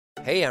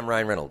Hey, I'm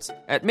Ryan Reynolds.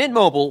 At Mint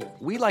Mobile,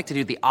 we like to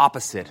do the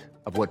opposite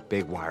of what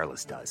Big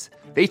Wireless does.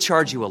 They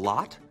charge you a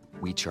lot,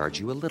 we charge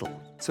you a little.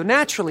 So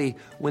naturally,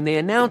 when they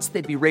announced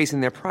they'd be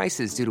raising their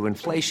prices due to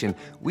inflation,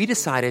 we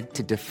decided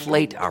to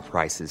deflate our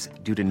prices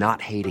due to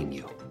not hating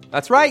you.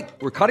 That's right.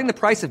 We're cutting the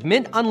price of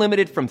Mint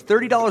Unlimited from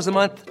 $30 a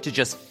month to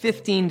just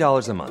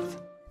 $15 a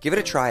month. Give it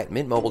a try at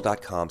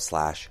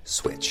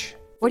mintmobile.com/switch.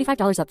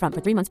 $45 up front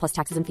for 3 months plus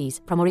taxes and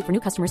fees. Promo rate for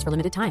new customers for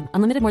limited time.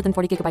 Unlimited more than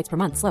 40 gigabytes per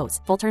month.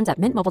 Slows full terms at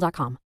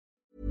mintmobile.com.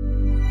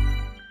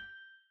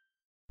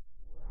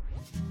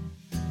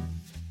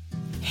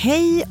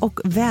 Hej och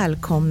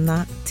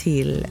välkomna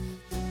till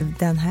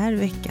den här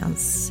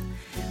veckans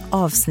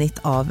avsnitt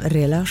av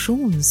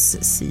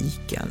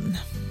Relationscykeln.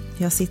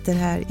 Jag sitter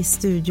här i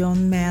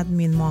studion med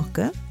min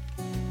make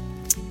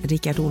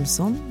Rickard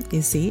Olsson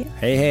i C.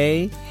 Hej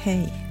hej.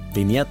 Hej.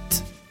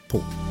 Vignett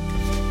på.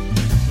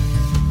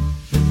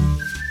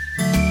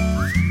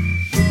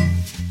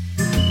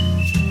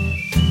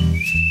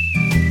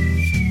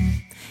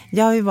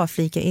 Jag vill bara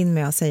flika in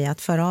med att säga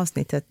att förra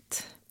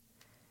avsnittet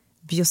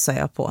bjussade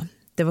jag på.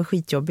 Det var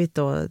skitjobbigt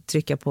att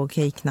trycka på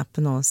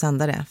okej-knappen och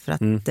sända det. För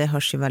att det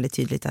hörs ju väldigt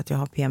tydligt att jag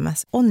har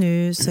PMS. Och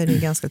nu så är det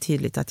ganska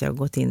tydligt att jag har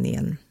gått in i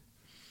en...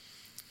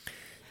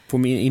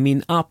 I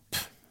min app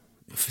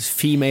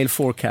Female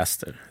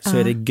Forecaster så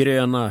är det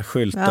gröna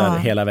skyltar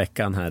hela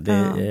veckan här. Det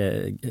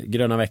är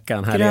gröna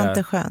veckan. Här grönt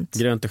är skönt.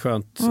 Grönt är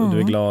skönt och du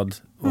är glad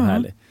och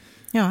härlig.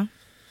 Ja,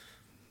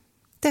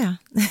 det.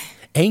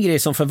 En grej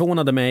som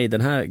förvånade mig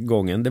den här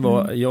gången, det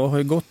var jag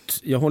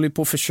håller ju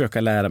på att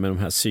försöka lära mig de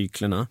här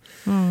cyklerna.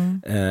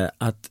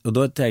 Och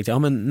då tänkte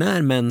jag, men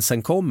när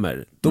mensen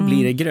kommer, då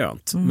blir det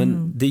grönt.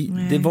 Men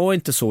det var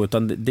inte så,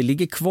 utan det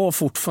ligger kvar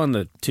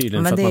fortfarande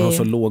tydligen för att man har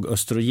så låg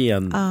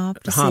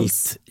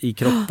östrogenhalt i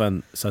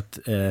kroppen så att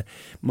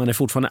man är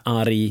fortfarande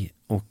arg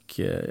och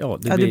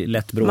det blir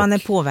lätt bråk. Man är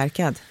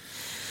påverkad.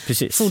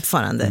 Precis.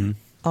 Fortfarande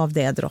av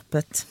det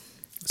droppet.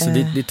 Så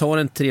det tar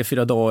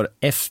 3-4 dagar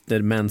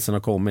efter mensen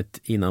har kommit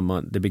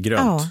innan det blir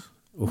grönt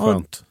och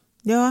skönt.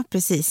 Ja,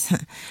 precis.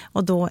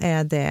 Och då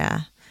är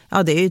det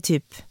är ju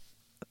typ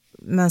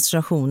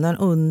menstruationen.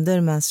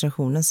 Under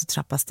menstruationen så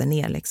trappas det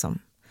ner liksom.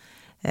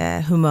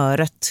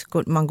 Humöret,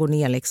 man går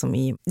ner liksom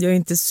i... Jag är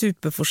inte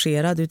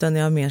superforcerad utan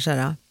jag är mer så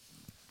här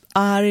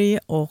arg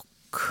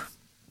och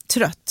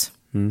trött.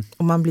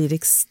 Och man blir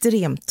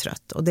extremt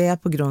trött. Och det är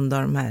på grund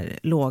av de här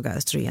låga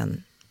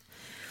östrogen.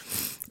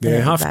 Vi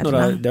har haft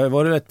det har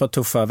varit ett par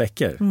tuffa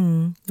veckor.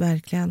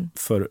 Verkligen.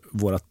 För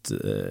vårt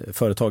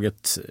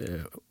företaget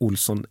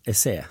Olsson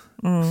SE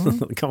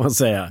kan man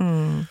säga.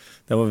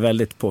 Det var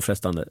väldigt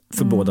påfrestande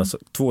för båda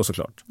två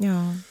såklart.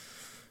 Ja.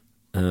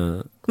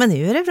 Men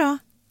nu är det bra.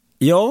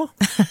 Ja.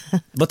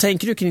 Vad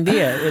tänker du kring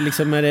det?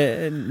 Liksom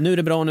nu är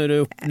det bra, nu är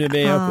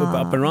jag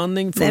up and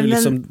running. Får du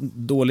liksom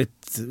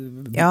dåligt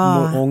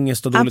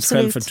ångest och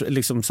dåligt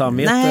liksom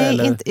samvete? Nej,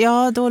 eller?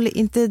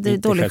 inte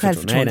dåligt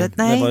självförtroende.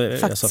 Nej,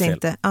 faktiskt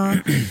inte.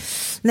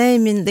 Nej,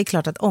 men det är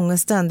klart att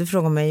ångesten, du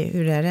frågar mig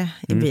hur är det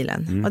i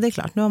bilen. Och det är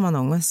klart, nu har man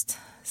ångest.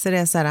 Så det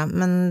är så här,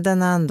 men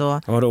den är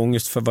ändå... Har du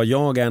ångest för vad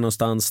jag är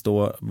någonstans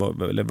då?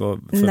 Eller för vad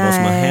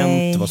som har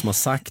hänt, vad som har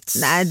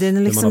sagts? Nej, det är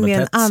liksom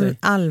mer en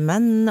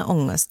allmän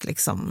ångest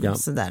liksom,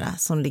 sådär,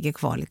 som ligger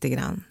kvar lite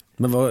grann.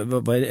 Men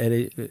vad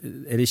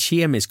är det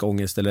kemisk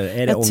ångest eller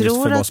är det ångest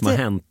för vad som har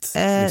hänt?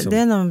 Liksom? Det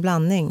är nog en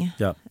blandning.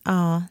 Ja,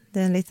 det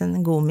är en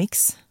liten god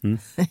mix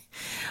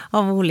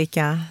av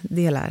olika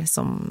delar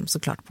som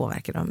såklart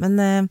påverkar dem.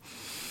 Men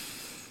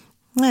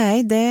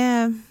nej,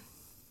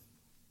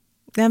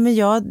 men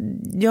jag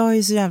är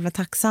ju så jävla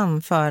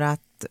tacksam för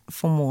att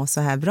få må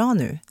så här bra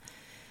nu.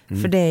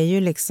 För det är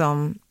ju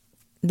liksom,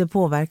 det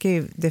påverkar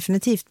ju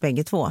definitivt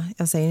bägge två.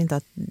 Jag säger inte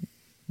att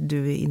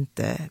du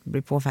inte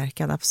blir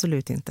påverkad,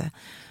 absolut inte.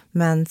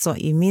 Men så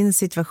i min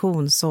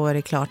situation så är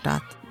det klart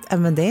att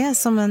men det är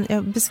som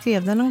jag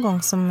beskrev det någon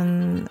gång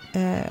som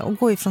att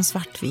gå ifrån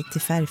svartvit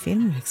till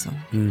färgfilm liksom.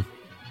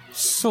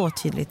 Så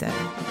tydligt är det.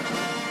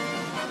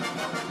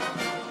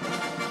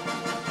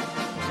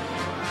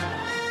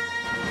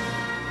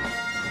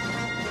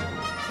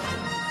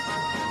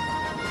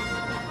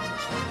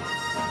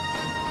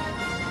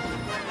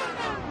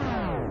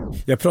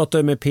 Jag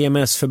pratade med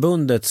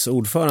PMS-förbundets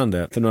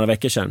ordförande för några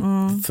veckor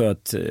sedan för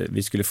att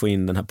vi skulle få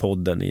in den här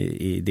podden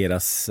i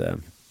deras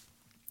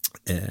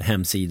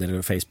hemsidor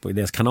eller Facebook,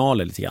 deras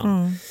kanaler lite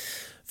grann.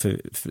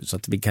 Så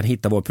att vi kan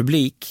hitta vår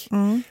publik.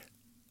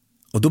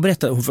 Och då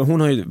berättade hon, för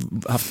hon har ju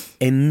haft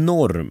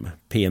enorm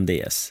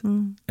PMDS,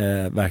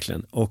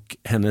 verkligen. Och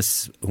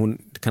hon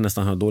kan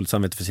nästan ha dåligt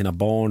samvete för sina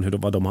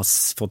barn, vad de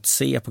har fått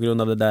se på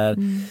grund av det där.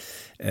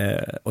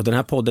 Och den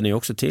här podden är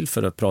också till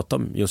för att prata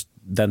om just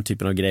den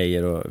typen av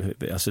grejer. Och,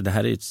 alltså det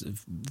här är ett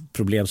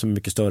problem som är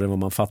mycket större än vad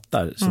man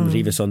fattar. Som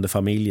river sönder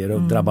familjer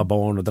och drabbar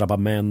barn och drabbar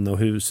män och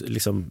hus.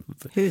 Liksom,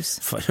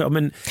 ja,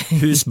 men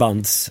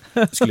husbands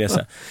skulle jag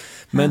säga.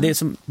 Men det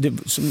som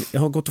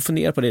jag har gått och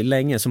funderat på det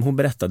länge, som hon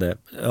berättade,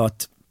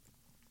 att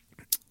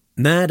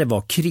när det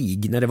var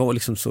krig, när det var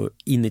liksom så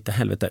in i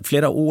helvete,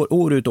 flera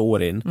år ut och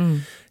år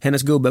in,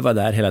 hennes gubbe var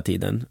där hela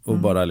tiden och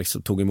bara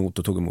liksom tog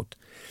emot.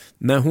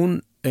 När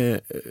hon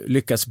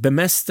lyckas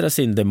bemästra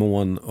sin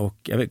demon, och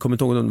jag kommer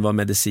inte ihåg om det var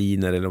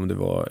mediciner eller om det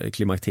var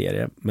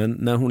klimakterie, men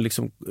när hon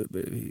liksom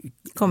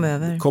kom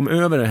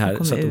över det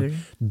här, så att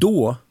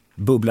då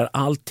bubblar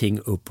allting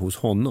upp hos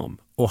honom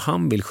och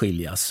han vill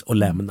skiljas och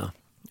lämna.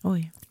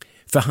 Oj.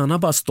 För han har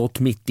bara stått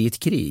mitt i ett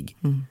krig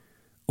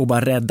och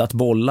bara räddat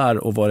bollar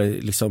och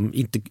varit liksom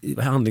inte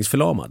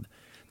handlingsförlamad.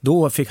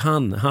 Då fick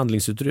han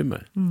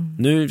handlingsutrymme.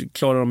 Nu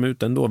klarar de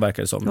ut ändå,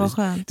 verkar det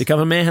som. Vi kan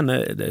vara med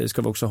henne, det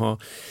ska vi också ha.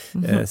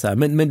 Så här.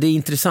 Men det är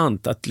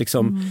intressant att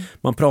liksom,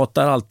 man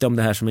pratar alltid om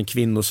det här som en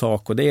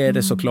kvinnosak, och det är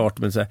det såklart.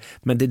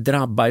 Men det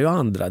drabbar ju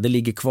andra, det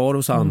ligger kvar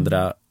hos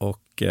andra,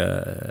 och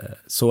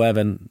så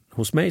även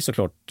hos mig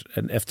såklart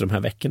efter de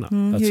här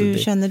veckorna. Alltså Hur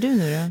känner du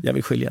nu då? Jag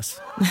vill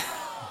skiljas.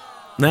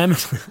 Nej, men...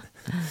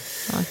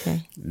 Okay.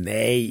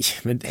 Nej,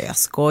 men... Jag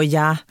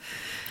skojar.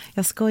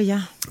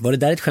 Var det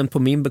där ett skämt på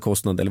min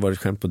bekostnad eller var det ett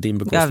skämt på din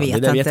bekostnad? Jag vet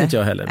det där inte. vet inte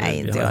jag heller. Nej,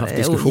 inte jag har haft det är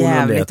diskussioner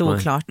jävligt om det.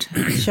 Oklart.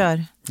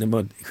 Kör. Det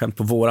var ett skämt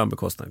på våran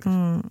bekostnad.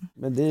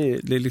 Men det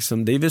är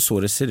liksom, det är väl så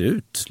det ser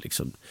ut.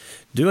 Liksom.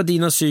 Du har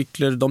dina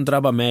cykler, de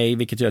drabbar mig,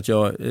 vilket gör att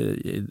jag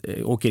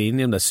åker in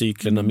i de där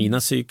cyklerna.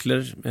 Mina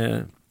cykler,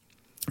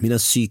 mina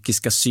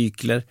psykiska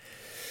cykler.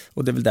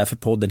 Och det är väl därför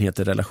podden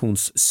heter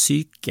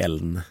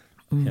Relationscykeln,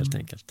 helt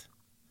enkelt.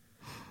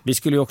 Vi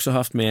skulle ju också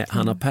haft med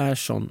Hanna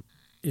Persson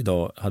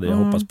idag, hade jag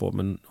hoppats på,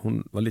 men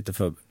hon var lite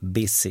för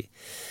busy.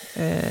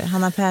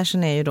 Hanna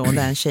Persson är ju då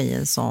den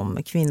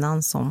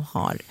kvinnan som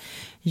har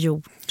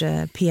gjort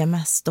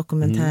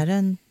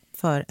PMS-dokumentären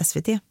för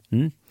SVT.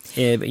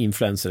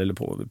 Influencer eller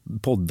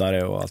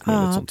poddare och allt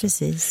möjligt sånt. Ja,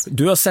 precis.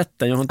 Du har sett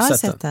den, jag har inte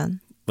sett den.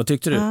 Vad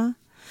tyckte du? Ja.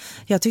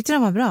 Jag tyckte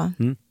den var bra.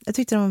 Jag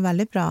tyckte den var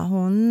väldigt bra.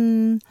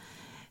 Hon...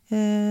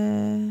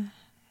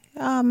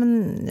 Ja,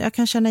 men jag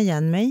kan känna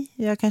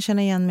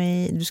igen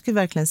mig. Du skulle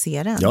verkligen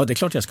se den. Ja, det är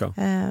klart jag ska.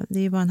 Det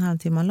är ju bara en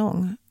halvtimme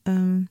lång.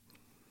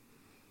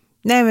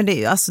 Nej, men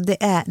det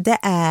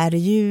är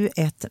ju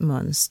ett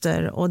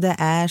mönster och det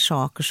är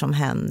saker som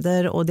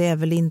händer, och det är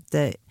väl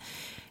inte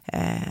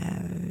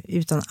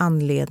utan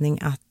anledning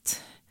att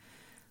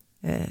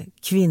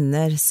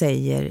kvinnor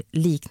säger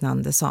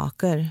liknande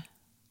saker.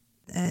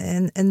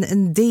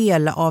 En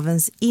del av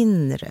ens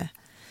inre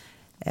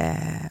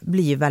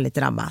blir ju väldigt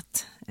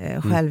drabbat.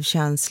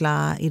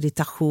 Självkänsla,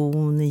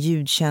 irritation,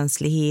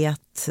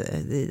 ljudkänslighet,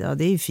 ja,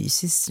 det är ju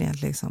fysiskt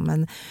rent liksom.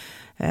 Men,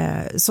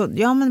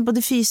 men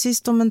både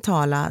fysiskt och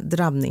mentala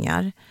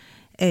drabbningar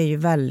är ju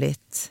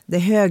det är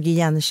hög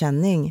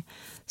igenkänning.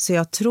 Så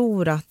jag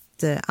tror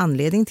att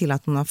anledning till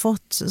att hon har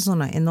fått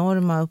sån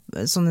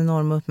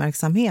enorm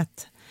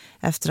uppmärksamhet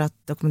efter att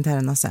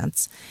dokumentären har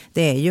sänts,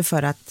 det är ju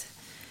för att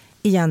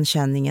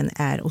igenkänningen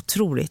är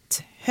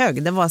otroligt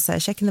hög. Det var så här,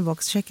 check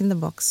in the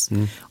box.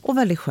 Och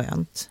väldigt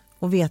skönt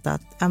att veta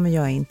att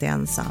jag är inte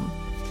ensam.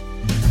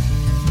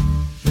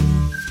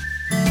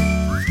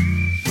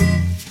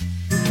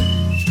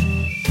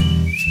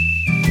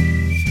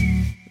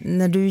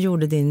 När du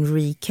gjorde din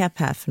recap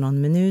här för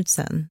någon minut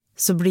sedan,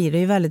 så blir det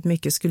ju väldigt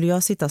mycket. Skulle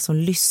jag sitta som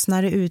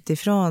lyssnare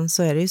utifrån,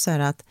 så är det ju så här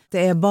att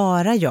det är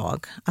bara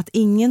jag. Att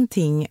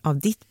ingenting av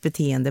ditt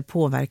beteende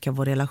påverkar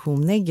vår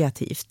relation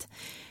negativt.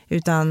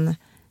 Utan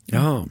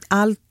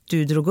allt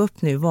du drog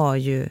upp nu var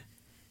ju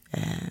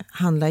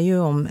handlar ju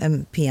om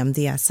en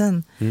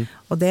PMDS:en.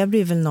 Och det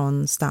blir väl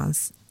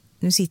någonstans,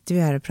 nu sitter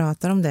vi här och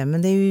pratar om det,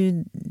 men det är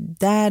ju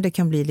där det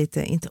kan bli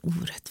lite, inte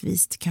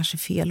orättvist, kanske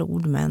fel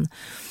ord, men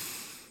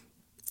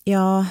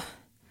ja,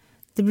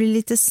 det blir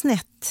lite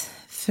snett,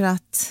 för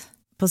att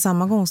på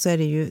samma gång så är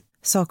det ju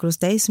saker hos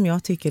dig som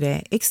jag tycker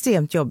är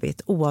extremt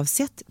jobbigt,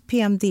 oavsett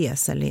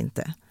PMDS eller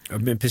inte. Ja,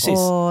 men precis.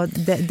 Och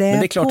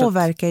det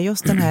påverkar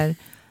just den här,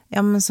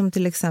 ja, men som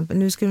till exempel,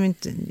 nu ska vi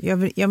inte,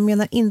 jag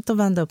menar inte att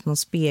vända upp någon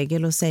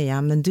spegel och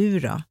säga, men du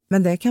då?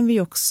 Men det kan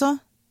vi också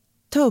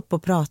ta upp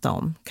och prata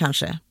om,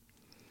 kanske.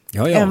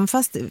 Ja. Även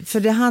fast, för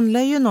det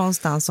handlar ju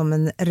någonstans om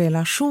en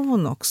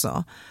relation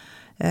också.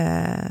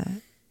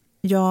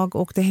 Jag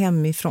åkte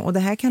hemifrån, och det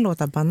här kan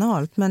låta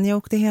banalt, men jag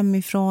åkte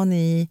hemifrån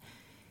i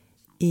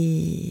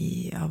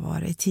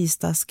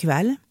tisdags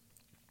kväll.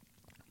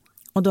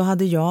 Och då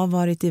hade jag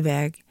varit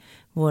iväg,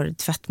 vår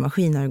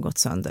tvättmaskin har ju gått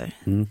sönder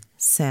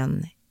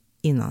sen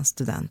innan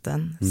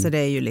studenten. Så det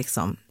är ju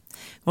liksom,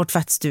 vår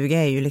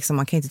tvättstuga är ju liksom,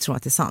 man kan inte tro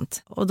att det är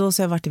sant. Och då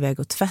så har jag varit iväg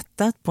och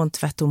tvättat på en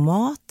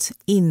tvättomat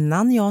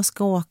innan jag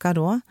ska åka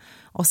då,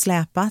 och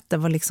släpat. Det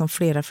var liksom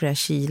flera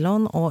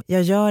kilon, och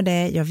jag gör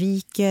det, jag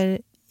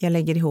viker, jag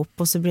lägger ihop,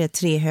 och så blir det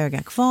 3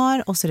 högar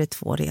kvar, och så är det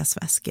 2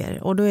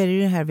 resväskor. Och då är det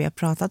ju det här vi har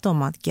pratat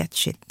om, att get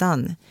shit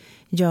done.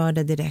 Gör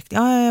det direkt.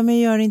 Ja, men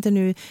gör det inte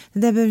nu. Det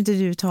där behöver inte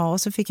du ta.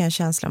 Och så fick jag en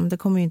känsla, men det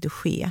kommer ju inte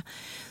ske.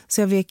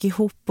 Så jag vek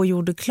ihop och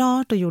gjorde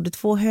klart och gjorde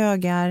 2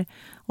 högar.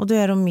 Och då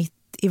är de mitt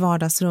i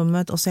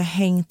vardagsrummet, och så har jag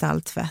hängt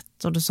all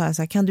tvätt. Och då sa jag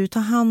så här, kan du ta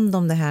hand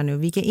om det här nu?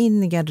 Vika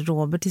in i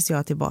garderober tills jag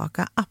är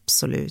tillbaka?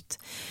 Absolut.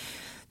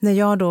 När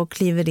jag då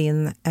kliver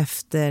in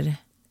efter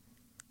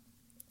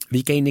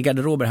vika in i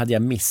garderober hade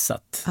jag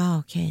missat.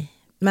 Okej.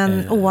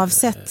 Men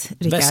oavsett,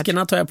 Rickard.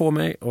 Väskorna tar jag på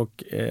mig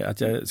och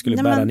att jag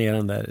skulle bära ner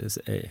den där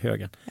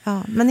högen.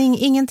 Ja, men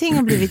ingenting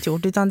har blivit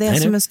gjort, utan det är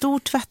som en stor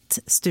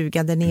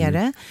tvättstuga där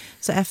nere.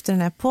 Så efter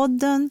den här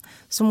podden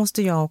så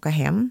måste jag åka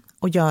hem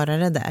och göra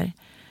det där.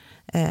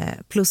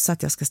 Plus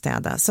att jag ska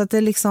städa. Så att det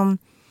är liksom,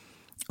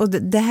 och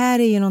det här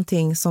är ju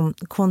någonting som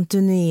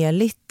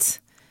kontinuerligt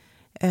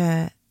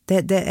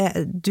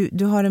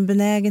du har en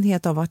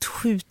benägenhet av att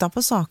skjuta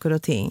på saker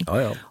och ting.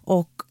 Ja.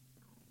 Och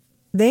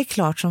det är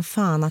klart som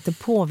fan att det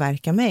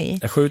påverkar mig.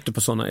 Jag skjuter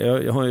på sådana.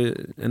 Jag har ju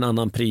en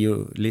annan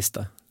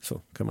prio-lista,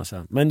 så kan man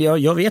säga. Men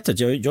jag vet att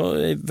jag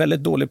är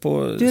väldigt dålig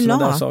på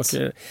sådana där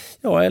saker.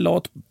 Jag är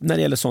lat när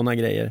det gäller sådna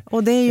grejer.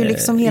 Och det är ju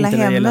liksom hela inte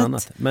när det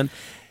hemmet.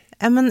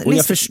 Annat. Och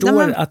jag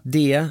förstår att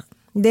det är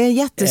en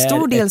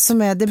jättestor del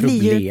som är, det problem.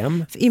 Blir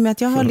ju, i och med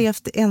att jag har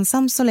levt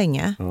ensam så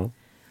länge,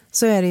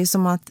 så är det ju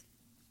som att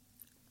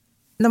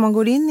när man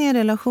går in i en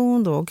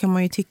relation då kan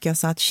man ju tycka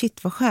så att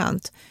shit vad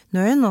skönt,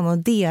 nu är det någon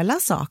att dela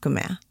saker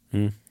med.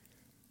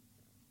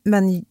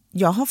 Men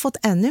jag har fått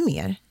ännu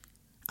mer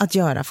att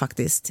göra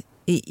faktiskt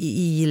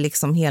i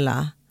liksom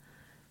hela,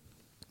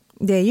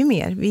 det är ju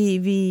mer,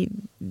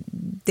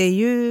 det är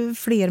ju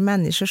fler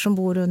människor som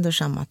bor under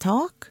samma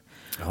tak.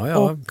 Ja,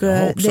 och jag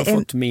har också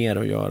fått mer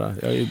att göra.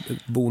 Jag är ju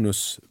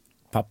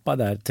bonuspappa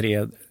där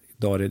 3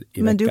 dagar i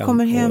veckan. Men du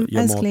kommer hem, och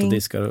gör älskling. mat och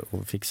diskar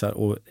och fixar.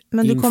 Och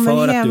men du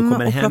kommer hem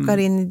och plockar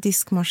in i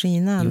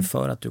diskmaskinen.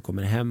 Inför att du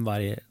kommer hem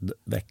varje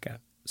vecka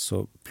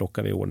så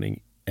plockar vi ordning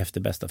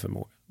efter bästa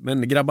förmåga.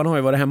 Men grabbarna har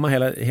ju varit hemma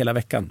hela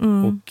veckan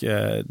och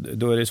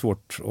då är det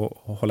svårt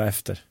att hålla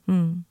efter.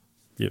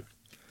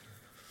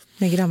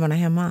 Med grabbarna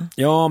hemma?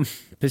 Ja,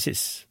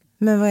 precis.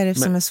 Men vad är det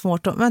som är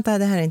svårt? Vänta,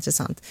 det här är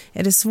intressant.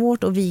 Är det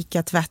svårt att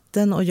vika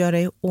tvätten och göra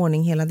i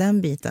ordning hela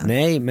den biten?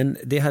 Nej,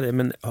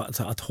 men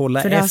alltså, att hålla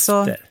efter.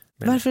 Alltså,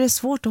 varför är det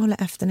svårt att hålla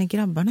efter när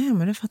grabbarna är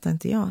hemma? Det fattar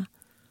inte jag.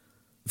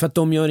 För att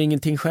de gör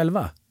ingenting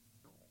själva.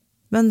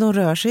 Men de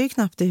rör sig ju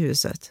knappt i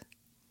huset.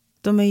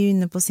 De är ju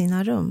inne på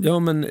sina rum. Ja,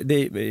 men det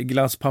är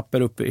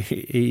glasspapper uppe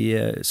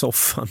i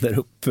soffan där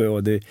uppe.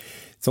 Och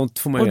sånt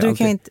får man och ju du alltid...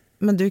 kan inte,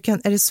 men du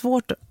kan, är det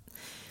svårt?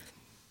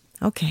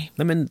 Okej.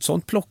 Nej, men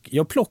sånt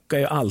jag plockar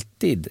ju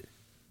alltid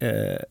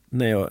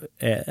när jag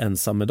är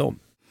ensam med dem.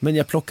 Men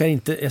jag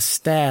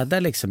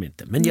städar liksom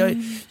inte. Men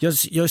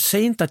jag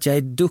säger inte att jag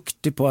är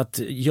duktig på att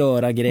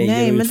göra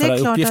grejer och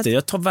utföra uppgifter.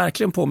 Jag tar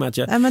verkligen på mig att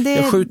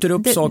jag skjuter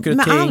upp saker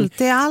och ting.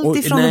 Det är allt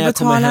ifrån att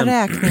betala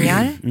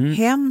räkningar,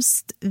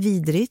 hemskt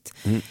vidrigt,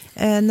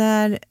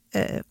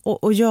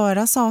 och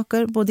göra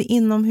saker både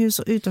inomhus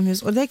och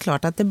utomhus. Och det är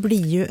klart att det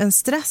blir ju en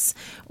stress.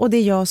 Och det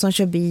är jag som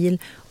kör bil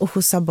och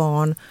skjutsar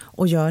barn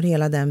och gör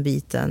hela den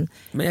biten.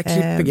 Men jag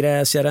klipper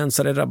gräs, jag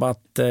rensar i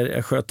rabatter,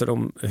 jag sköter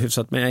dem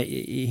hyfsat, men jag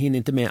hinner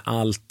inte med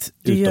allt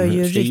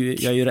utomhus.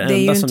 Jag gör det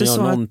enda som gör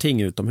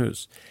någonting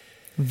utomhus.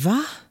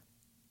 Va?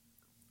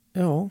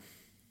 Ja.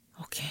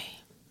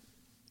 Okej.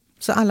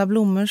 Så alla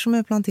blommor som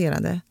är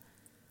planterade?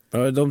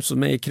 Ja, de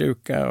som är i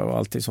kruka och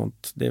allt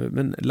sånt.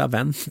 Men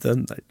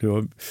lavenden,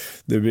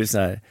 det blir så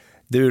här,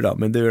 du då.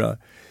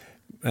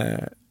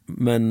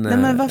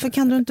 Men varför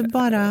kan du inte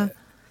bara...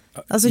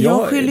 Alltså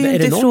jag skyller ju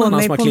inte ifrån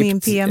mig på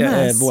min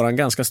PMS. Våran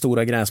ganska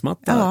stora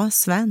gräsmatta. Ja,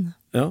 Sven.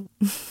 Ja,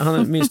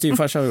 min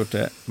styvfarsa har gjort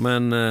det.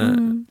 Men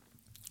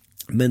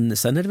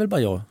sen är det väl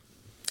bara jag.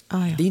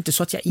 Ah, ja. Det är inte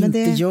så att jag inte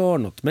gör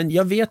något. Men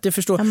jag vet, jag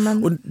förstår. Ja,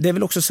 och det är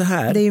väl också så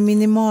här. Det är ju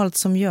minimalt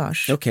som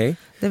görs. Okay.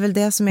 Det är väl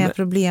det som är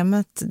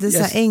problemet. Det är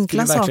så här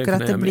enkla saker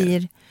att det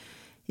blir...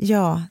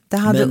 Ja, det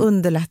hade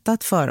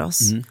underlättat för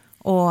oss.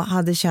 Och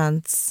hade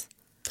känts...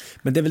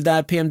 Men det är väl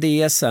där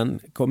PMDSen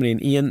kommer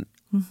in.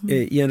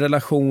 I en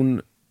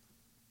relation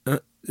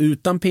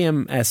utan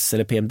PMS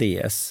eller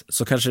PMDS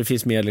så kanske det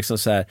finns mer liksom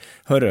så här,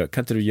 hörru,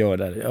 kan inte du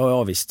göra det?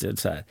 Ja visst.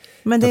 Så här.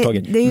 Men det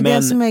är ju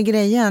det som är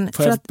grejen.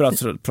 Får jag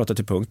bara prata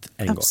till punkt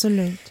en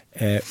Absolut.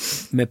 gång?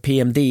 Med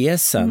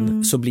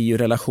PMDSen så blir ju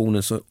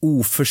relationen så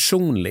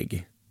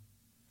oförsonlig.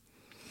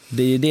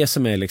 Det är ju det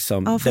som är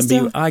liksom, den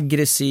blir ju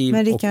aggressiv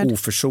Richard, och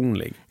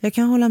oförsonlig. Jag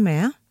kan hålla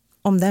med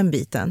om den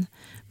biten.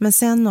 Men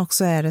sen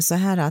också är det så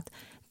här att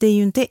det är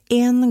ju inte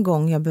en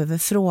gång jag behöver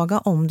fråga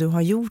om du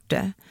har gjort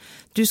det.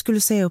 Du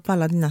skulle säga upp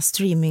alla dina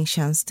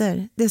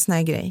streamingtjänster. Det är sån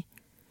här grej.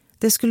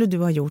 Det skulle du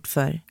ha gjort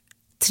för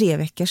 3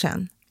 veckor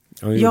sedan.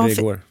 Jag gjorde det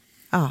igår.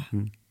 Ja.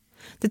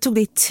 Det tog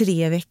dig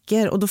 3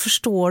 veckor och då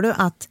förstår du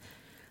att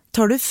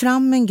tar du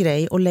fram en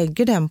grej och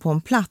lägger den på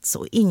en plats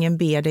och ingen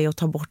ber dig att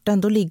ta bort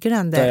den, då ligger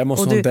den där. Ja, jag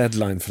måste ha en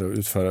deadline för att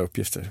utföra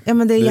uppgifter. Ja,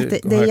 men det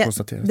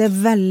är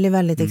väldigt,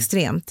 väldigt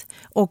extremt.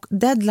 Och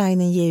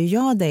deadlinen ger ju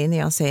jag dig när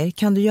jag säger,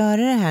 kan du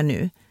göra det här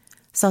nu?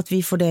 Så att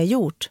vi får det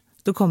gjort.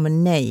 Då kommer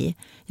nej,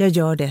 jag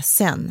gör det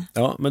sen.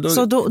 Ja, men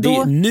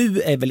då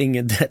nu är väl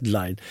ingen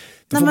deadline.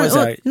 Då får man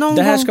säga,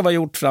 det här ska vara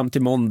gjort fram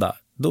till måndag.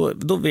 Då vet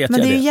jag det.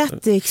 Men det är ju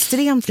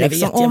jätteextremt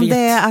liksom. Jag vet. Det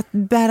är att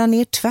bära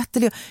ner tvätt.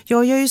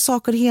 Jag gör ju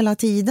saker hela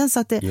tiden så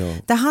att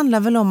det handlar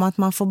väl om att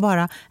man får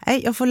bara,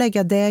 jag får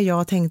lägga det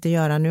jag tänkte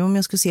göra nu. Om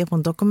jag skulle se på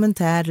en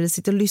dokumentär eller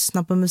sitta och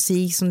lyssna på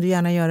musik som du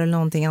gärna gör eller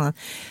någonting annat.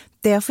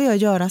 det får jag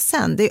göra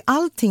sen. Det är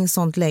allting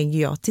sånt lägger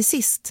jag till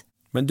sist.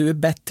 Men du är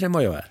bättre än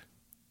vad jag är.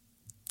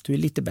 Du är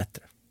lite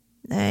bättre.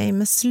 Nej,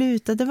 men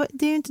sluta.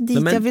 Det är ju inte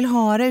dit jag vill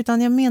ha det,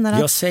 utan jag menar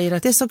att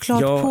det är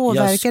såklart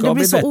påverkar. Det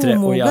blir så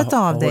omoget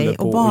av dig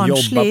och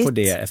barnsligt. Jag jobbar på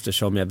det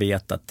eftersom jag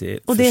vet att det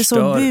och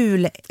förstör. Det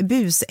är så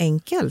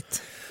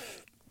busenkelt.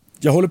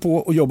 Jag håller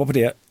på att jobba på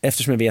det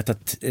eftersom jag vet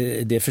att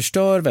det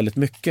förstör väldigt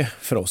mycket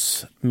för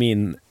oss.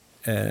 Min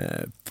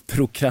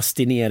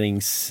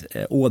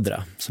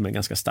prokrastineringsådra som är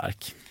ganska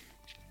stark.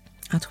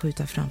 Att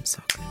skjuta fram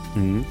saker.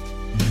 Mm.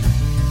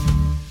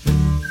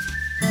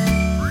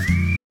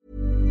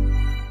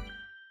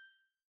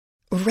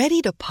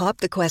 Ready to pop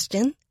the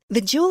question?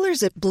 The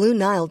jewelers at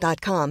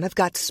BlueNile.com have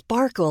got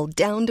sparkle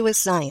down to a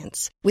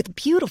science with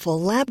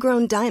beautiful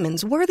lab-grown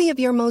diamonds worthy of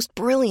your most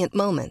brilliant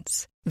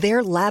moments.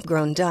 Their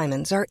lab-grown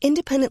diamonds are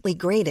independently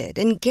graded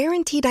and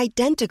guaranteed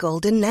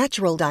identical to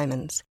natural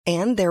diamonds,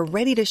 and they're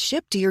ready to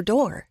ship to your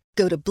door.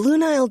 Go to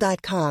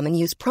BlueNile.com and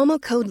use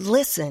promo code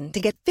LISTEN to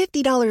get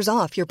 $50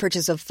 off your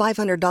purchase of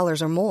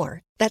 $500 or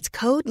more. That's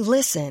code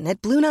LISTEN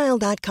at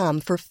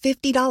BlueNile.com for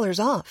 $50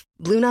 off.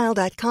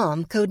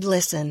 BlueNile.com, code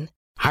LISTEN.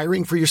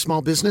 Hiring for your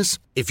small business?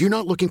 If you're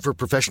not looking for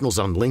professionals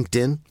on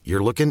LinkedIn,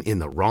 you're looking in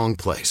the wrong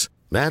place.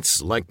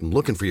 That's like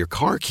looking for your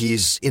car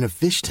keys in a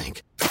fish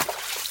tank.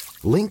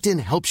 LinkedIn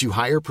helps you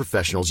hire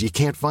professionals you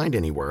can't find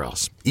anywhere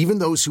else, even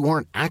those who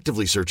aren't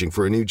actively searching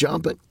for a new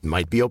job but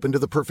might be open to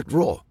the perfect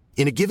role.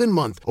 In a given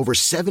month, over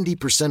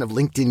 70% of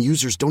LinkedIn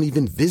users don't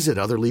even visit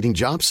other leading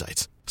job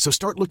sites. So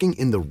start looking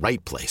in the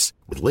right place.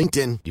 With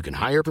LinkedIn, you can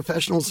hire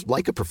professionals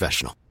like a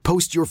professional.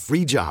 Post your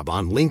free job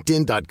on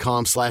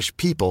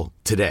linkedin.com/people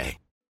today.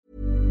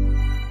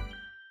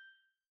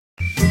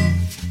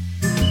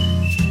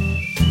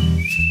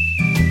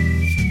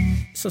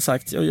 Som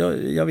sagt,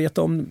 jag vet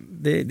om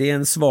det är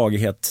en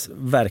svaghet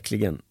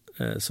verkligen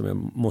som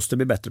jag måste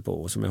bli bättre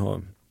på och som jag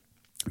har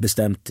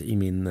bestämt i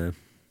min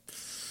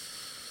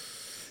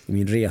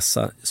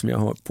resa som jag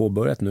har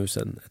påbörjat nu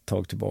sedan ett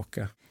tag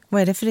tillbaka.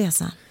 Vad är det för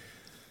resa?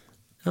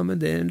 Ja, men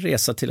det är en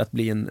resa till att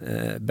bli en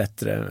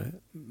bättre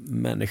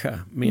människa,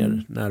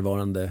 mer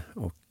närvarande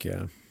och...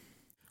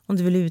 Om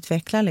du vill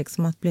utveckla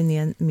liksom att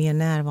bli mer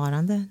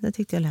närvarande, det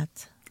tyckte jag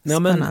lät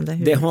spännande.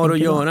 Det har att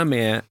göra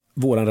med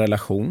våran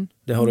relation.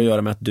 Det har att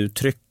göra med att du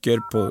trycker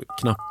på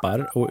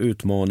knappar och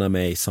utmanar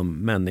mig som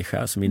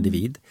människa, som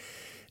individ.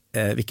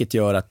 Vilket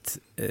gör att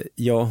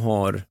jag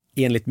har,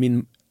 enligt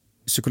min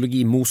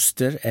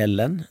psykologimoster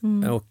Ellen,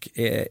 och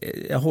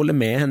jag håller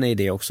med henne i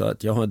det också,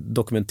 att jag har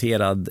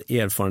dokumenterad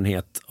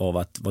erfarenhet av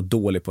att vara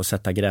dålig på att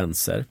sätta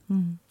gränser.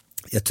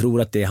 Jag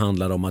tror att det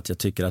handlar om att jag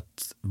tycker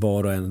att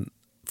var och en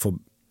får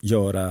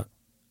göra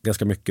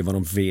ganska mycket vad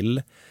de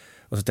vill.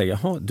 Och så tänker jag,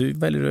 jaha, du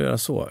väljer att göra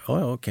så.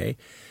 Ja, okej.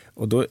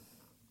 Och då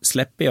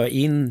släpper jag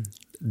in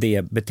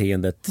det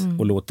beteendet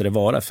och låter det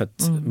vara. För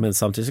att, men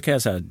samtidigt så kan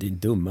jag säga, din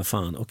dumma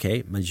fan,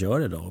 okej, men gör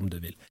det då om du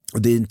vill.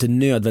 Och det är inte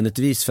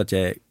nödvändigtvis för att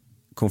jag är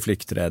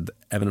konflikträdd,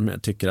 även om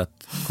jag tycker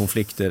att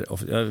konflikter,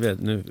 jag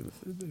vet nu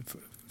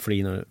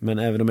flinar, men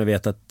även om jag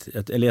vet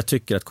eller jag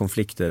tycker att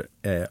konflikter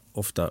är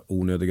ofta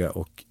onödiga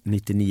och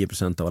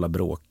 99% av alla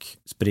bråk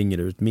springer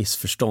ur ett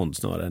missförstånd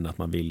snarare än att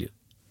man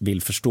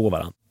vill förstå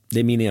varandra. Det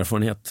är min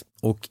erfarenhet.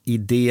 Och i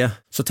det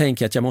så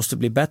tänker jag att jag måste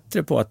bli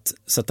bättre på att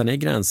sätta ner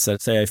gränser,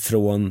 säga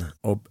ifrån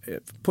och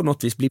på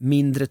något vis bli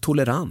mindre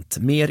tolerant,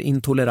 mer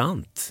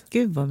intolerant.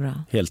 Gud vad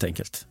bra. Helt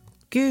enkelt.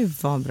 Gud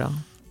vad bra.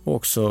 Och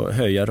också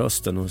höja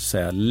rösten och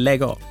säga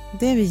lägg av.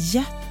 Det är väl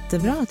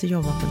jättebra att du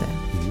jobbar på det.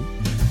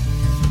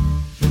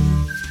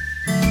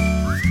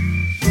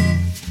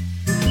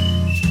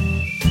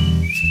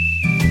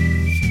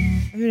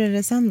 Hur är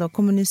det sen då?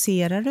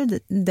 Kommunicerar du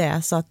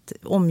det så att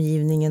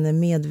omgivningen är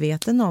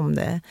medveten om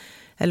det?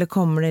 Eller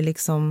kommer det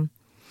liksom...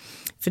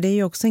 För det är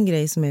ju också en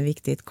grej som är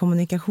viktigt.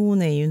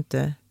 Kommunikation är ju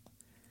inte...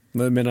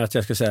 Jag menar att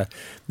jag ska säga,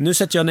 nu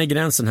sätter jag ner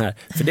gränsen här.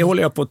 För det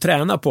håller jag på att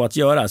träna på att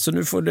göra. Så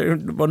nu får det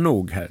vara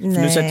nog här. För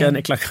nu sätter jag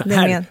ner klacken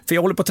här. För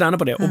jag håller på att träna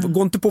på det. Och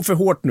gå inte på för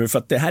hårt nu, för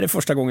att det här är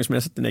första gången som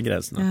jag sätter ner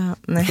gränserna.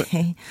 Ja,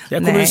 nej.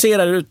 Jag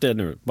kommunicerar ut det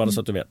nu, bara så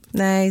att du vet.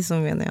 Nej, så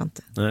menar jag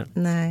inte.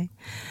 Nej.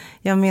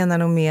 Jag menar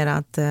nog mer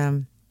att...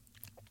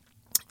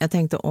 jag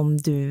tänkte om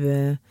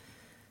du...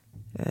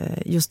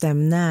 just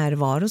den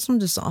närvaro som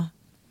du sa.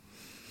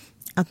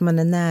 Att man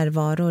är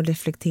närvaro och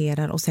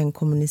reflekterar och sen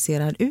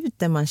kommunicerar ut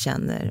det man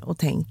känner och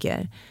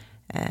tänker.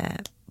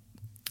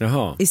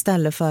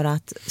 Istället för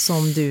att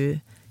som du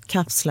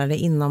kapslar det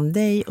inom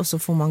dig och så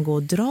får man gå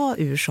och dra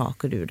ur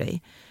saker ur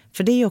dig.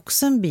 För det är ju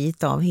också en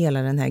bit av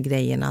hela den här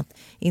grejen att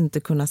inte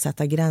kunna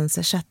sätta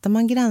gränser. Sätter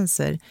man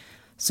gränser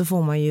så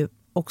får man ju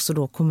också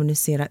då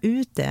kommunicera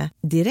ut det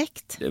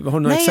direkt. Har du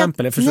några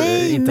exempel?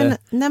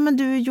 Men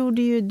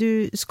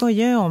du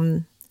skojar ju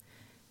om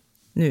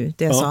nu,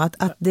 det jag sa,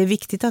 att det är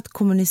viktigt att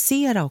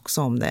kommunicera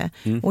också om det.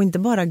 Och inte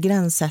bara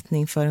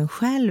gränssättning för en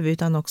själv,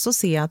 utan också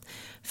se att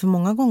för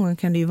många gånger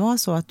kan det ju vara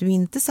så att du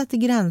inte sätter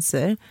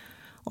gränser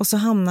och så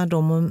hamnar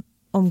de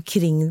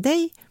omkring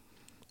dig.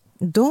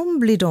 De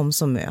blir de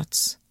som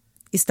möts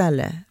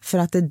istället för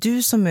att det är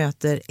du som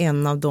möter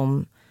en av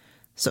dem.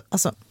 Så,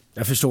 alltså,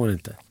 jag förstår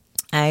inte.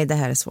 Nej, det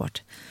här är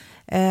svårt.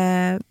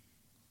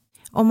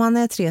 Om man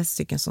är 3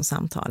 stycken som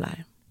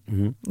samtalar,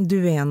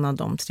 du är en av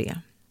de 3,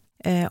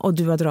 och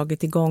du har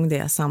dragit igång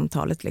det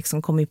samtalet,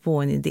 liksom kommit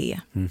på en idé.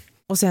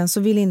 Och sen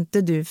så vill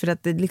inte du, för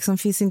att det liksom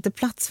finns inte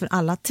plats för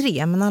alla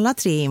 3, men alla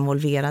 3 är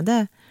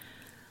involverade.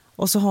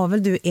 Och så har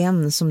väl du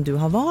en som du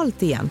har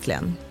valt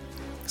egentligen,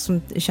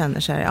 som känner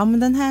så här, ja men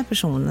den här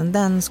personen,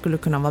 den skulle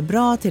kunna vara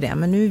bra till det,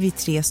 men nu är vi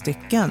 3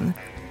 stycken.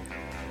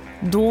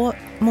 Då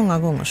många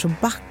gånger så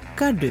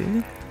backar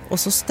du och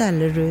så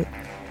ställer du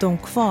de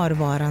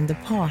kvarvarande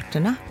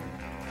parterna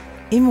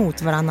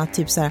emot varandra,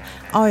 typ så här,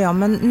 ja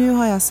men nu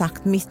har jag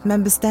sagt mitt,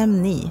 men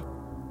bestäm ni.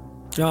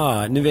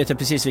 Ja, nu vet jag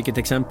precis vilket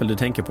exempel du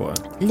tänker på.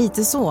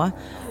 Lite så.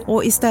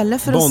 Och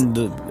istället för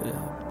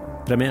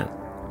Bond-premiär.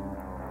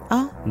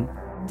 Ja,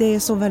 det är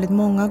så väldigt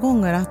många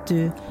gånger att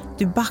du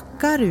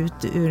backar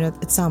ut ur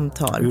ett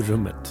samtal. Ur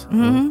rummet.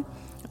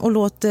 Och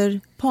låter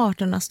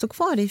parterna stå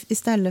kvar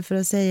istället för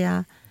att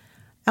säga,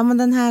 ja men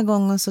den här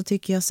gången så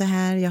tycker jag så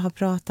här, jag har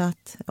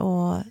pratat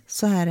och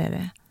så här är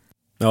det.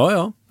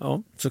 Ja,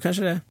 så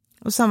kanske det är.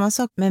 Och samma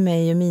sak med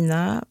mig och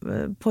mina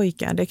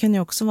pojkar. Det kan ju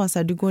också vara så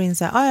här, du går in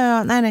så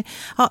här, nej,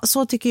 ja,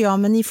 så tycker jag,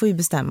 men ni får ju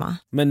bestämma.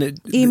 Men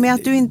i och med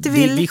att du inte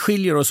vill... Vi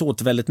skiljer oss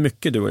åt väldigt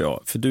mycket, du och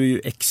jag. För du är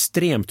ju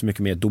extremt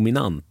mycket mer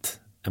dominant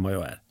än vad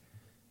jag är.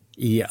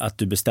 I att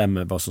du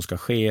bestämmer vad som ska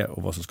ske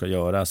och vad som ska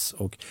göras.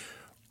 Och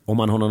om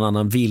man har någon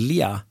annan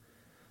vilja,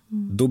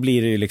 då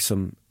blir det ju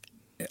liksom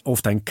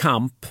ofta en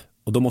kamp.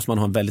 Och då måste man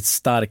ha en väldigt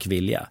stark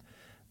vilja.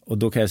 Och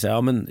då kan jag säga,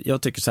 ja men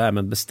jag tycker så här,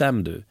 men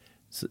bestäm du.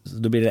 Så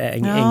då blir det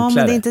enklare. Ja,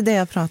 men det är inte det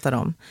jag pratar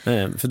om.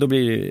 Nej, för då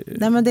blir det...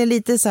 Nej, men det är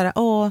lite så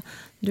här,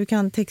 du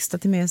kan texta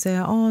till mig och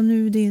säga,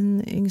 nu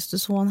din yngste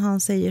son, han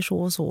säger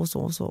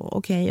så.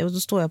 Okej, och då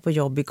står jag på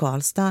jobb i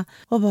Karlstad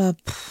och bara,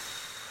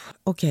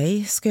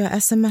 okej, ska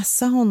jag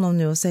smsa honom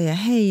nu och säga,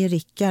 hej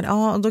Rickard,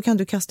 då kan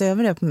du kasta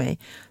över det på mig.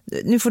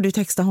 Nu får du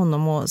texta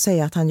honom och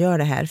säga att han gör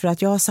det här, för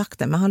att jag har sagt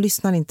det, men han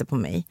lyssnar inte på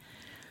mig.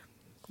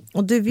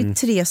 Och du är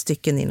 3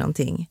 stycken i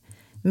någonting.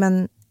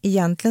 Men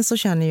egentligen så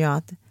känner jag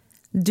att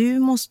du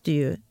måste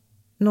ju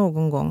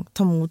någon gång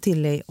ta mod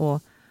till dig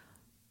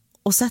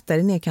och sätta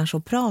dig ner kanske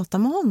och prata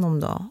med honom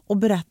då. Och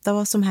berätta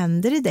vad som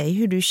händer i dig,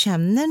 hur du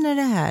känner när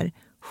det här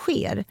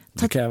sker.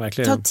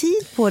 Ta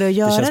tid på det och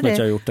göra det. Det känns som att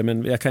jag har gjort det,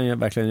 men jag kan ju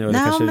verkligen göra det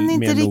kanske mer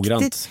riktigt.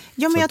 Noggrant.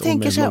 Ja, men jag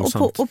tänker så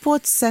här, och på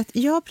ett sätt,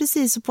 ja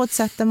precis, och på ett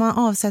sätt där man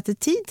avsätter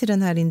tid till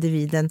den här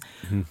individen.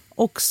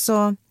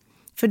 Också,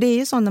 för det är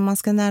ju så när man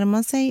ska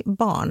närma sig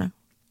barn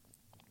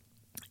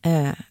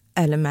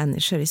eller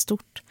människor i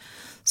stort,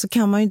 så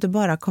kan man ju inte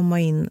bara komma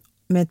in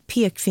med ett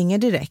pekfinger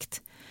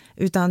direkt,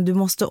 utan du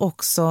måste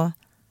också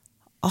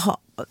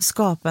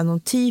skapa någon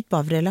typ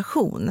av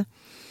relation.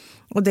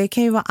 Och det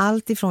kan ju vara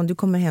allt ifrån, du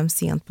kommer hem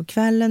sent på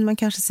kvällen, man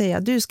kanske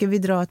säger, du ska vi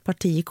dra ett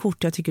parti i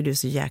kort, jag tycker du är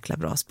så jäkla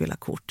bra att spela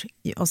kort.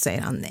 Och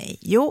säger han nej,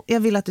 jo jag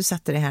vill att du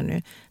sätter det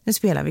här nu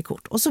spelar vi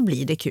kort. Och så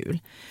blir det kul.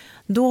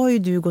 Då har ju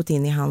du gått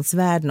in i hans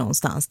värld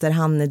någonstans där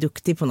han är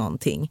duktig på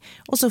någonting,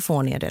 och så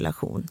får ni en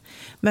relation.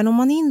 Men om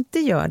man inte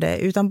gör det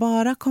utan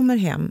bara kommer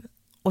hem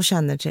och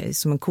känner sig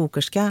som en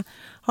kokerska,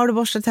 har du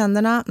borstat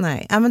tänderna?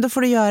 Nej, men då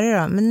får du göra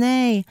det då. Men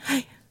nej,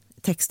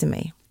 text till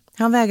mig.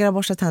 Han vägrar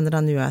borsta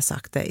tänderna, nu har jag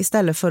sagt det.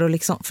 Istället för att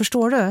liksom,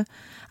 förstår du?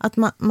 Att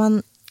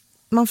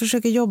man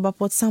försöker jobba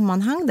på ett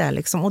sammanhang där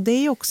liksom. Och det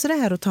är ju också det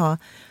här att ta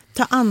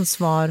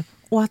ansvar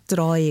och att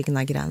dra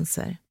egna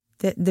gränser.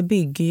 Det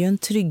bygger ju en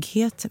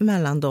trygghet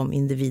mellan de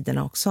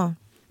individerna också.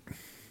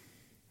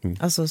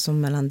 Alltså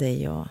som mellan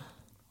dig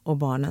och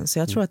barnen. Så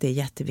jag tror att det är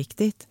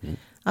jätteviktigt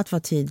att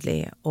vara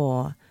tydlig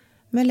och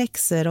med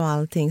läxor och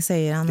allting,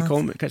 säger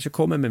han. Kanske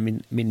kommer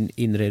med min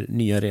inre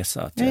nya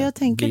resa. Att jag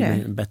tänker blir det.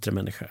 En bättre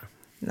människa.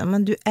 Ja,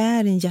 men du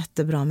är en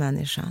jättebra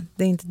människa.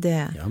 Det är inte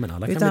det. Ja, men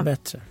alla kan bli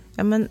bättre.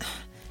 Ja, men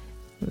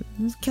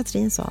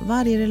Katrin sa,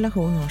 varje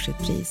relation har sitt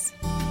pris.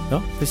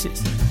 Ja,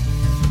 precis.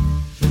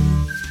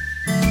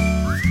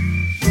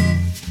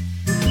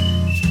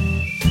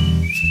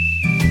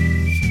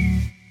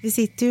 Vi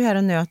sitter ju här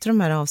och nöter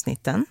de här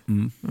avsnitten.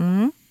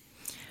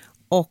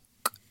 Och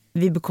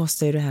vi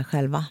bekostar ju det här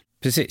själva.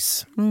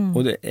 Precis.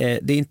 Och det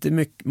är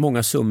inte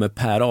många summor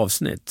per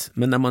avsnitt.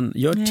 Men när man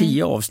gör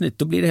 10 avsnitt,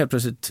 då blir det helt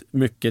plötsligt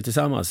mycket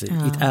tillsammans.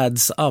 Ja. It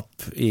adds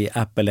up i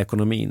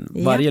Apple-ekonomin.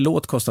 Ja. Varje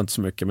låt kostar inte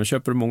så mycket, men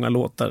köper du många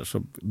låtar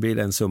så blir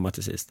det en summa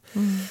till sist.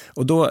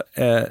 Och då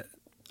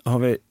har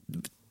vi...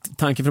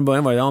 Tanken från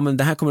början var, ja men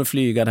det här kommer att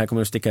flyga, det här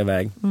kommer att sticka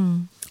iväg.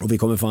 Och vi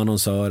kommer få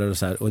annonsörer och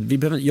så här. Och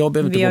jag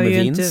behöver inte gå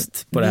med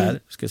vinst på det här,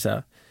 ska jag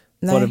säga.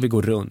 Bara vi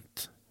går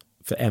runt.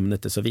 För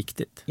ämnet är så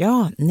viktigt.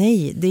 Ja,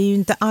 nej, det är ju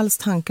inte alls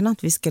tanken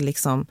att vi ska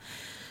liksom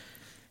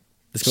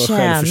det ska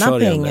vara tjäna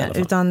pengar,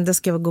 utan det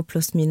ska gå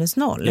plus minus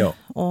noll. Ja.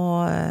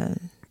 Och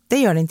det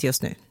gör det inte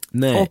just nu.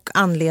 Nej. Och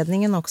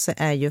anledningen också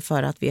är ju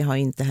för att vi har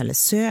inte heller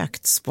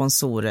sökt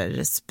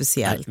sponsorer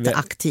speciellt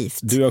aktivt.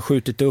 Du har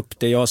skjutit upp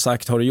det, jag har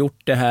sagt, har du gjort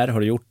det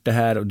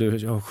här och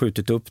du har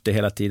skjutit upp det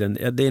hela tiden.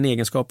 Det är en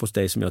egenskap hos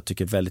dig som jag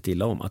tycker väldigt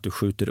illa om, att du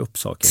skjuter upp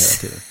saker hela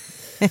tiden.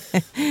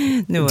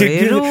 Nu var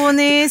det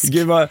ironisk.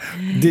 Gud vad,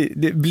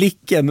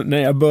 blicken när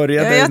jag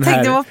började jag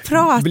tänkte, vad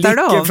pratar blicken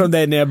du om? från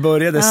dig när jag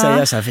började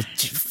säga så här,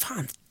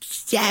 fan,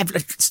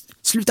 jävlar,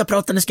 sluta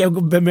prata, nu ska jag gå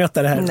och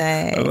bemöta det här.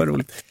 Nej. Det var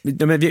roligt.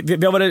 Men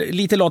vi har varit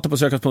lite lata på att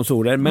söka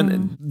sponsorer,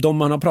 men de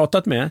man har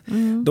pratat med,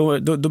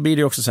 då blir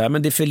det också så här,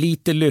 men det är för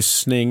lite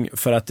lyssning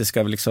för att det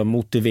ska liksom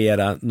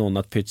motivera någon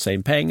att pytsa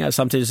in pengar.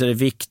 Samtidigt så är det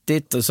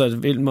viktigt, och så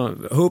vill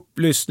man ha upp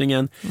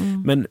lyssningen,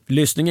 men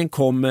lyssningen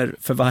kommer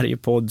för varje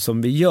podd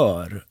som vi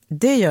gör.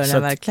 Det gör det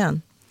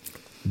verkligen.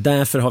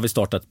 Därför har vi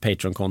startat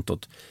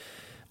Patreon-kontot.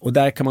 Och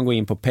där kan man gå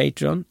in på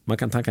Patreon, man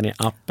kan tanka ner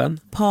appen.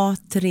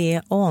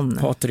 Patreon.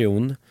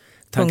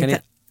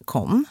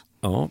 .com.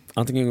 Ja,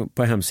 antingen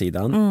på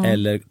hemsidan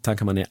eller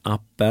tankar man ner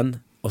appen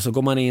och så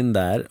går man in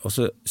där och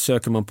så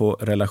söker man på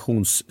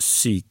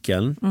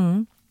relationscykeln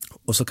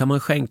och så kan man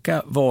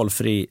skänka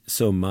valfri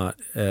summa.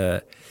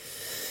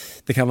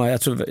 Det kan vara,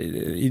 jag tror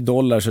i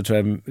dollar så tror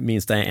jag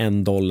minst är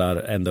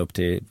 $1 ända upp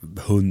till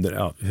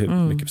 100, hur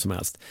mycket som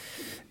helst.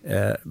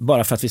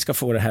 Bara för att vi ska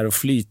få det här att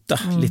flyta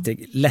lite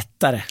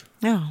lättare.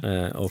 Ja.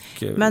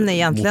 Men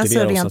egentligen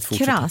så rent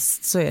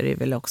krasst så är det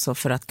väl också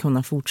för att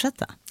kunna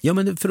fortsätta. Ja,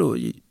 men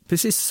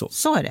precis så.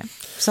 Så är det.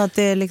 Så att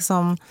det är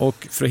liksom...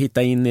 Och för att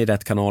hitta in i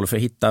rätt kanal, för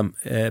att hitta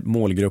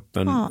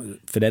målgruppen. Ja.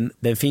 För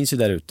den finns ju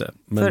där ute.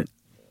 Men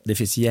det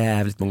finns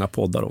jävligt många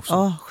poddar också.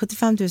 Ja,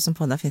 75 000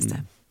 poddar finns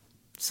det.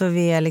 Så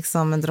vi är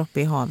liksom en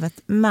droppe i havet.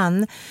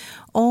 Men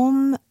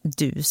om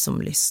du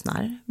som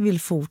lyssnar vill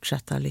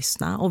fortsätta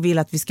lyssna och vill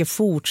att vi ska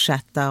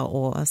fortsätta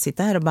och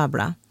sitta här och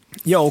babbla.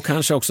 Ja, och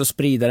kanske också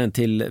sprida den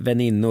till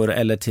väninnor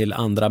eller till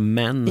andra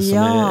män som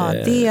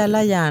är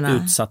dela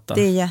gärna. Utsatta.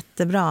 Det är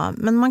jättebra.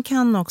 Men man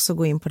kan också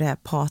gå in på det här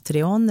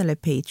Patreon eller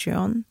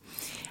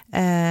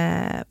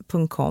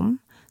Patreon.com,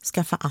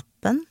 skaffa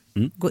appen,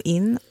 gå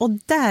in och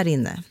där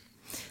inne.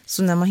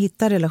 Så när man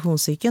hittar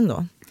relationscykeln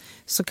då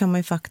så kan man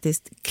ju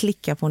faktiskt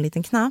klicka på en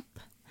liten knapp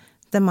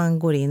där man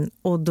går in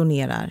och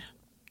donerar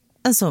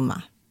en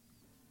summa.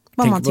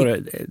 Vad man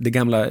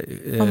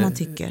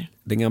tycker.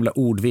 Den gamla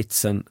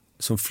ordvitsen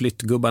som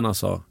flyttgubbarna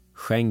sa,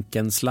 skänk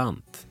en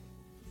slant.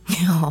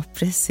 Ja,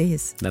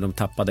 precis. När de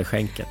tappade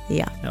skänken.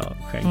 Ja,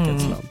 skänk en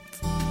slant.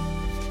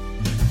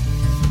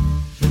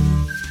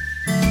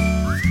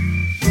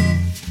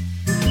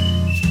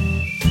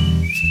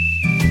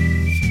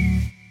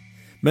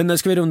 Men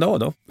ska vi runda av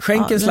då?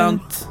 Skänk en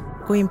slant.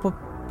 Gå in på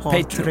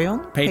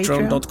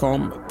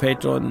Patreon.com.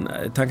 Patreon,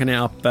 tankar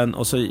ner appen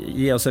och så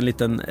ge oss en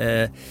liten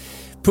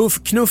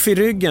knuff i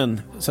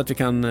ryggen så att vi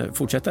kan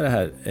fortsätta det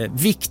här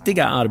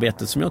viktiga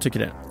arbetet som jag tycker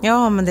det är.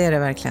 Ja, men det är det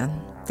verkligen.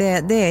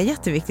 Det är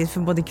jätteviktigt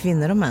för både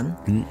kvinnor och män.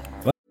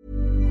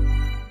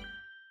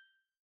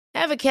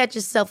 Ever catch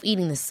yourself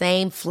eating the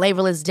same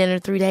flavorless dinner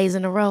 3 days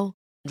in a row?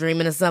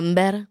 Dreaming of something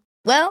better?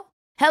 Well,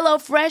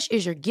 HelloFresh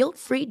is your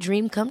guilt-free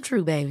dream come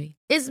true, baby.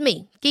 It's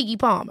me, Keke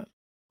Palmer.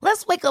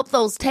 Let's wake up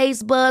those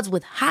taste buds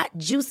with hot,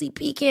 juicy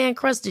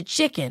pecan-crusted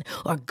chicken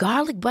or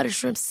garlic butter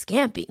shrimp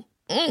scampi.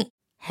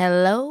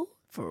 Hello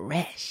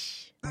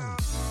Fresh.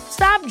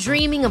 Stop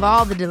dreaming of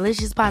all the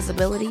delicious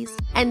possibilities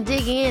and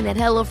dig in at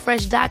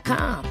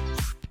HelloFresh.com.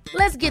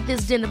 Let's get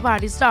this dinner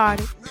party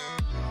started.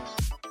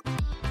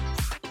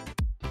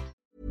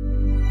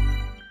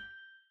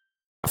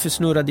 Varför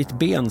snurrar ditt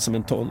ben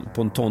som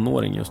på en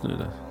tonåring just nu?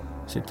 Där?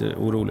 Sitter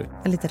orolig.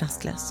 Jag är lite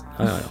rastlös.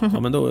 Ja,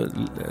 men då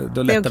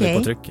lättar vi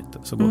på trycket.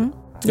 Så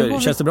går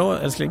känns det bra,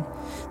 älskling?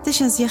 Det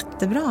känns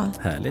jättebra.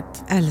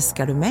 Härligt.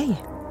 Älskar du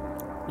mig?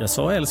 Jag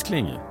sa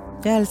älskling.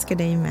 Jag älskar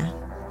dig med.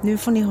 Nu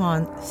får ni ha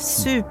en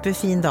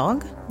superfin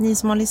dag, ni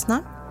som har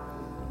lyssnat.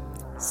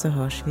 Så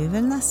hörs vi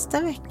väl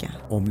nästa vecka.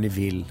 Om ni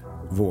vill,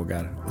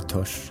 vågar och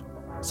törs,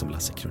 som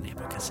Lasse Kronér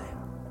brukar säga.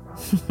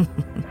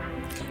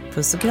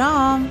 Puss och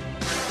kram!